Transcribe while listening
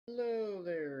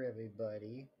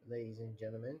everybody, ladies and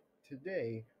gentlemen.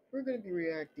 Today, we're going to be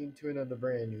reacting to another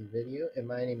brand new video, and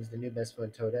my name is the new best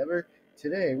friend toad ever.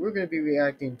 Today, we're going to be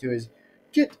reacting to his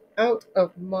Get Out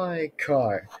of My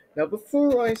Car. Now,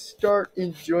 before I start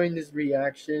enjoying this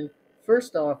reaction,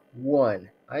 first off, one,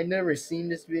 I never seen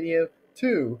this video.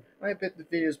 Two, I bet the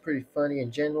video is pretty funny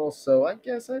in general, so I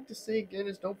guess I have to say again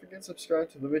is don't forget to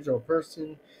subscribe to the original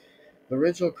person, the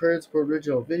original credits for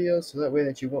original videos, so that way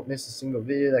that you won't miss a single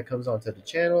video that comes onto the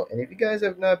channel. And if you guys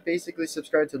have not basically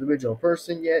subscribed to the original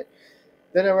person yet,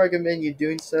 then I recommend you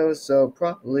doing so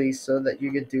properly so that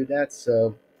you can do that.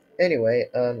 So anyway,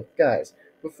 guys,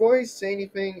 before I say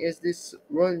anything, is this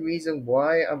one reason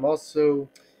why I'm also,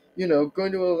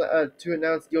 going to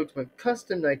announce the Ultimate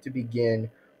Custom Night to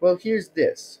begin? Well, here's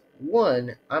this.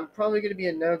 One, I'm probably going to be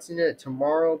announcing it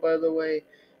tomorrow, by the way.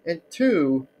 And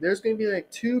two, there's going to be like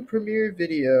two premiere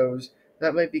videos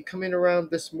that might be coming around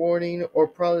this morning or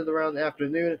probably around the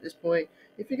afternoon at this point.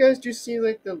 If you guys do see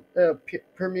like the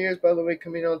premieres, by the way,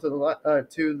 coming on to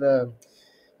the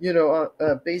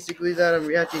basically that I'm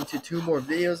reacting to two more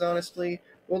videos, honestly.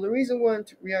 Well, the reason why I'm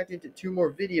reacting to two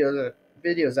more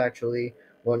videos actually,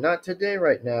 well, not today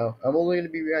right now. I'm only going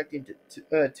to be reacting to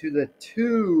the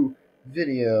two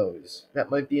videos that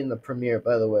might be in the premiere,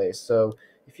 by the way. So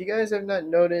if you guys have not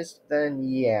noticed, then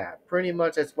yeah, pretty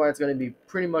much that's why it's going to be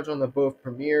pretty much on the both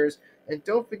premieres. And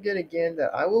don't forget again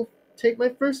that I will take my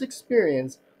first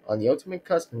experience on the Ultimate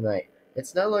Custom Night.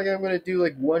 It's not like I'm going to do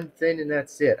like one thing and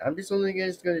that's it. I'm just only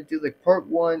going to do like part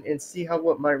one and see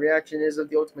what my reaction is of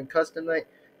the Ultimate Custom Night.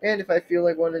 And if I feel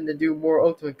like wanting to do more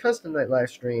Ultimate Custom Night live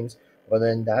streams, well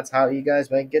then that's how you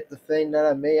guys might get the thing that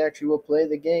I may actually will play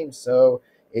the game. So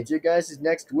it's your guys'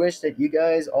 next wish that you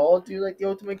guys all do like the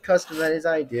Ultimate Custom Night as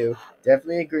I do.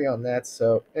 Definitely agree on that.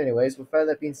 So anyways, with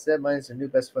that being said, mine is the new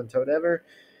best fun toad ever.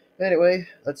 Anyway,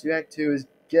 let's react to is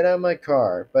Get Out of My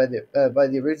Car by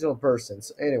the original person.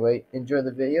 So anyway, enjoy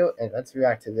the video and let's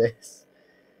react to this.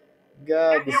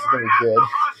 God, this is gonna be good.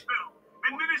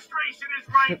 Administration is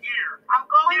right here. I'm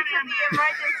going to the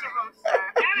emergency room, sir.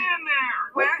 Get in there.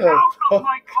 What Get the out fuck? of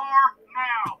my car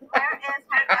now. Where is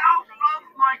my Get out of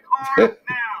my car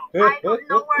now. I don't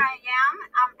know where I am.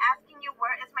 I'm asking you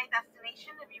where is my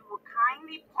destination. If you will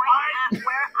kindly point at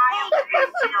where I am.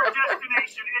 It's your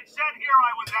destination. It said here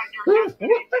I was at your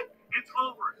destination. It's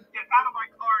over. Get out of my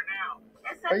car now.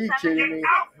 It said Are you 7 kidding Get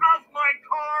me? out of my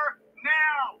car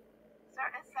now. Sir,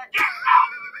 it said. Get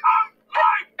out of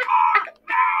my car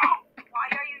now. Why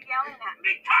are you yelling at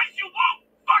me? Because you won't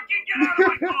fucking get out of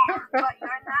my car. But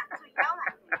you're not to yell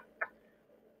at me.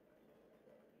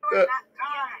 You're not to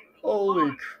yell at me.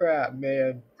 Holy crap,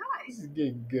 man. Do This it. is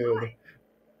getting Do good. it.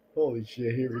 Holy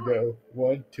shit, here we go.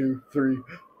 1, 2, 3. You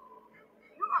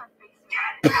are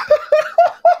facing.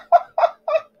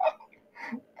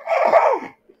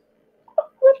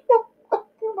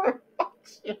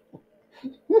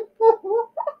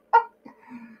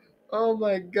 Oh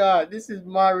my god, this is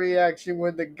my reaction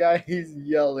when the guy is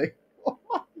yelling. Oh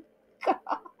my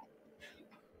god.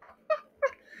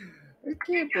 I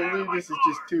can't believe this is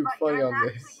just too But funny you're on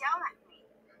not this. to yell at me.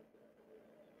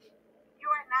 You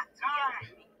are not to yell at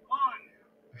me.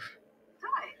 Do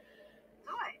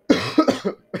it. Do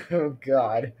it. Oh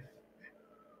god.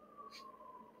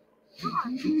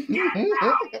 Get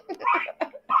out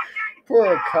right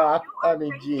Poor cop. You are I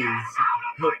mean, facing. Get jeez. out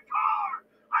of my car!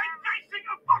 I'm facing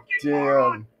a fucking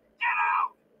moron! Damn. Get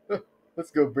out!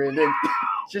 Let's go, Brandon. Now!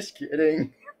 Just kidding.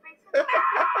 You're facing. Now!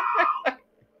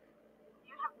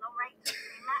 You have no right to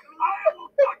scream at me. I will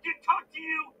fucking talk to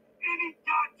you any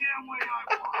goddamn way I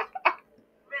want!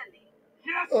 Really?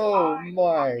 Yes, Oh I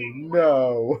my, fucking will.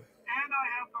 no. And I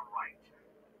have the right.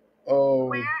 Oh,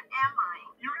 Where am I?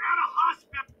 You're at a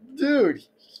hospital. dude.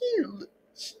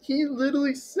 He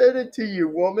literally said it to you,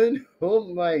 woman.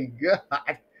 Oh my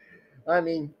god. I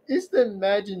mean, just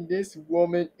imagine this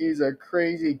woman is a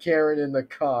crazy Karen in the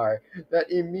car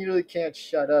that immediately can't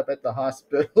shut up at the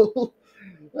hospital.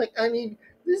 Like, I mean,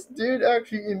 this dude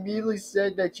actually immediately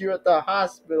said that you're at the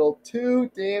hospital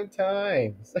 2 damn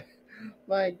times.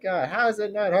 My god, how is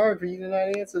it not hard for you to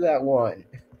not answer that one?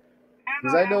 And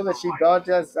Because I know have that the she right. dodged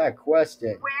that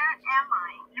question. Where am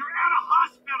I? You're at a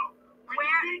hospital. Where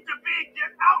Where? you need to be.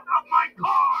 Get out of my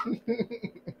car.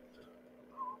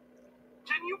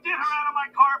 Can you get her out of my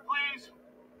car, please?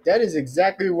 That is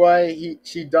exactly why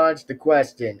she dodged the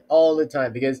question all the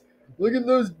time. Because look at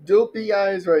those dopey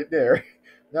eyes right there.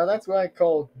 Now that's what I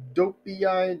call dopey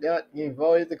eye not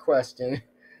avoid the question.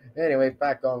 Anyway,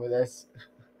 back on with this.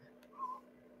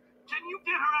 Can you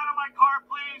get her out of my car,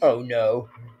 please? Oh no.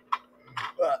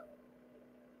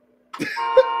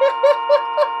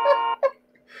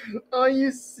 Are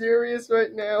you serious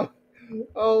right now?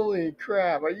 Holy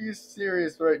crap, are you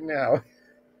serious right now?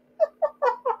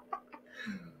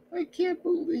 I can't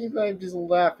believe I'm just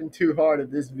laughing too hard at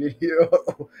this video.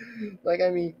 Like, I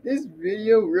mean, this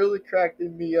video really cracked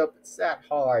me up. It's that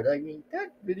hard. I mean,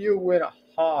 that video went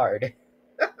hard.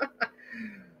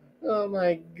 Oh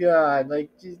my god,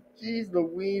 like, just, geez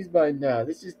Louise by now.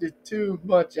 This is just too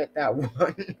much at that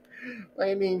one.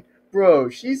 I mean, bro,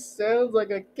 she sounds like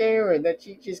a Karen that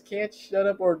she just can't shut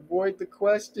up or avoid the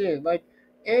question. Like,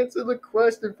 answer the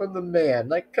question from the man.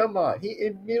 Like, come on. He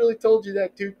immediately told you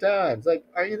that 2 times. Like,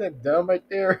 are you that dumb right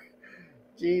there?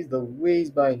 Jeez Louise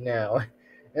by now.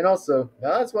 And also,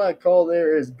 now that's why I call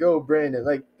there is go Brandon.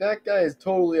 Like, that guy is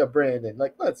totally a Brandon.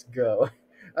 Like, let's go.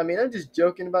 I mean, I'm just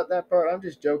joking about that part. I'm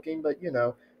just joking, but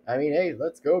I mean, hey,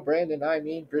 let's go Brandon. I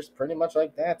mean, just pretty much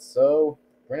like that. So,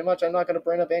 pretty much I'm not going to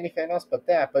bring up anything else but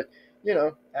that. But,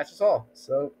 that's just all.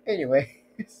 So,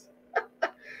 anyways.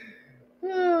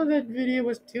 Oh, that video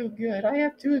was too good. I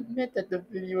have to admit that the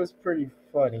video was pretty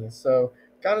funny. So,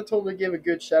 gotta totally give a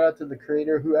good shout out to the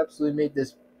creator who absolutely made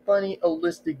this funny,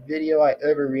 holistic video I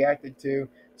ever reacted to.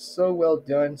 So well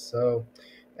done. So,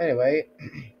 anyway,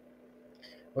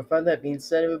 with that being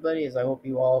said, everybody, is I hope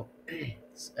you all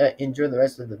enjoy the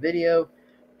rest of the video.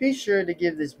 Be sure to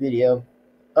give this video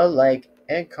a like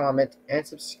and comment and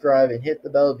subscribe and hit the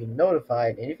bell to be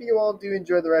notified. And if you all do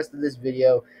enjoy the rest of this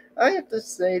video, I have to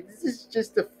say this is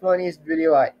just the funniest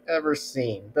video I ever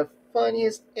seen. The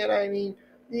funniest, and I mean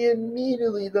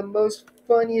the most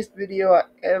funniest video I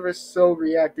ever so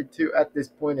reacted to at this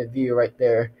point of view right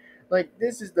there. Like,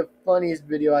 this is the funniest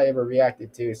video I ever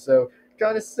reacted to. So,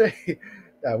 gotta say,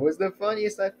 that was the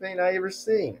funniest I think I ever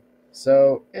seen.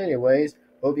 So, anyways,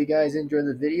 hope you guys enjoyed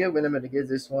the video. Remember to give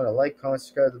this one a like, comment,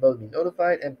 subscribe, the bell to be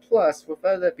notified. And plus, with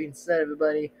that being said,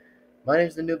 everybody, my name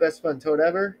is the new best fun toad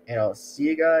ever, and I'll see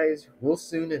you guys real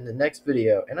soon in the next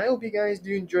video. And I hope you guys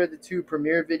do enjoy the 2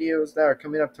 premiere videos that are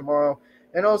coming up tomorrow.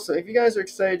 And also, if you guys are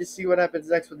excited to see what happens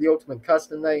next with the Ultimate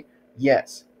Custom Night,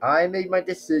 yes, I made my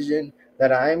decision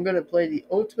that I am going to play the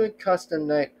Ultimate Custom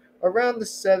Night around the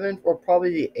 7th or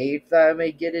probably the 8th that I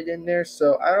may get it in there.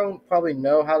 So I don't probably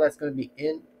know how that's going to be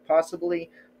in possibly,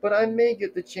 but I may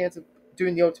get the chance of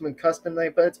doing the Ultimate Custom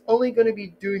Night, but it's only going to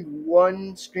be doing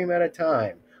one stream at a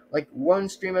time. Like, one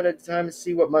stream at a time to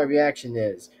see what my reaction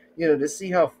is. To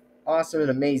see how awesome and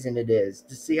amazing it is.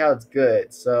 To see how it's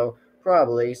good. So,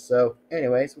 probably. So,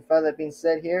 anyways, with that being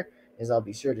said here, is I'll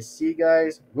be sure to see you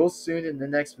guys real soon in the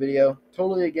next video.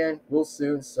 Totally again, real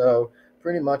soon. So,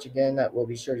 pretty much again, that we'll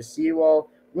be sure to see you all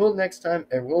real next time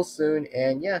and real soon.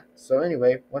 And yeah, so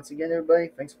anyway, once again, everybody,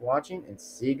 thanks for watching and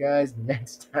see you guys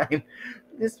next time.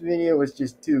 This video was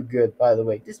just too good, by the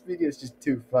way. This video is just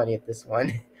too funny at this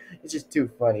one. It's just too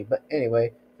funny. But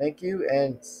anyway, thank you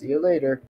and see you later.